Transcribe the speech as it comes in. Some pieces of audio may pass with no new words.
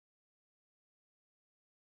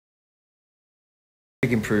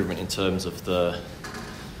Big improvement in terms of the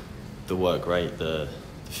work rate, the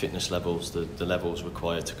fitness levels, the levels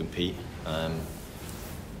required to compete.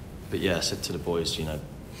 But yeah, I said to the boys, you know,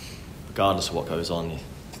 regardless of what goes on,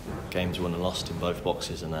 games won and lost in both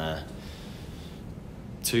boxes, and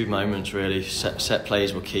two moments really. Set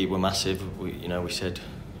plays were key, were massive. We said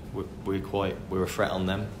we're a threat on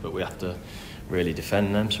them, but we have to really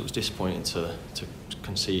defend them. So it was disappointing to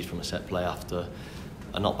concede from a set play after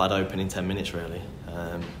a not bad opening 10 minutes really.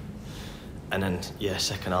 And then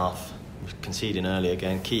second half, conceding early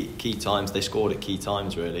again. Key times, they scored at key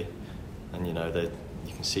times really, and you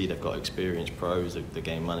can see they've got experienced pros. The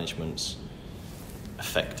game management's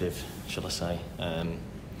effective, shall I say?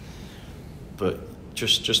 But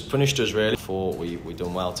just punished us really. Thought we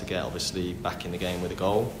done well to get obviously back in the game with a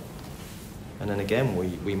goal, and then again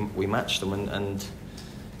we matched them and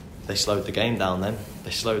they slowed the game down. Then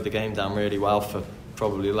they slowed the game down really well for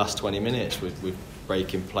probably the last 20 minutes with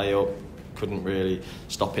breaking play up. Couldn't really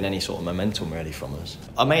stop in any sort of momentum really from us.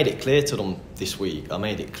 I made it clear to them this week. I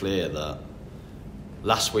made it clear that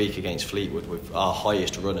last week against Fleetwood, with our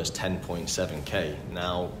highest runners 10.7k.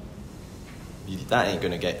 Now that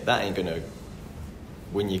ain't gonna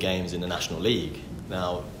win you games in the National League.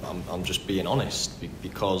 Now I'm just being honest,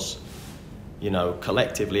 because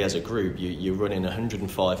collectively as a group you're running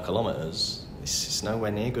 105 kilometres. It's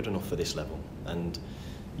nowhere near good enough for this level, and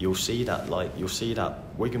you'll see that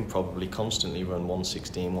Wigan probably constantly run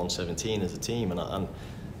 116, 117 as a team, and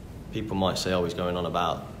people might say, oh, he's going on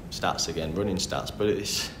about stats again, running stats, but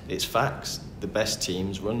it's facts. The best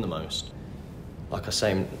teams run the most. Like I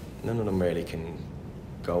say, none of them really can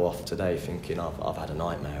go off today thinking I've had a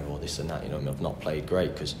nightmare or this and that. I've not played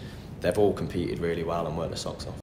great, because they've all competed really well and worked their socks off.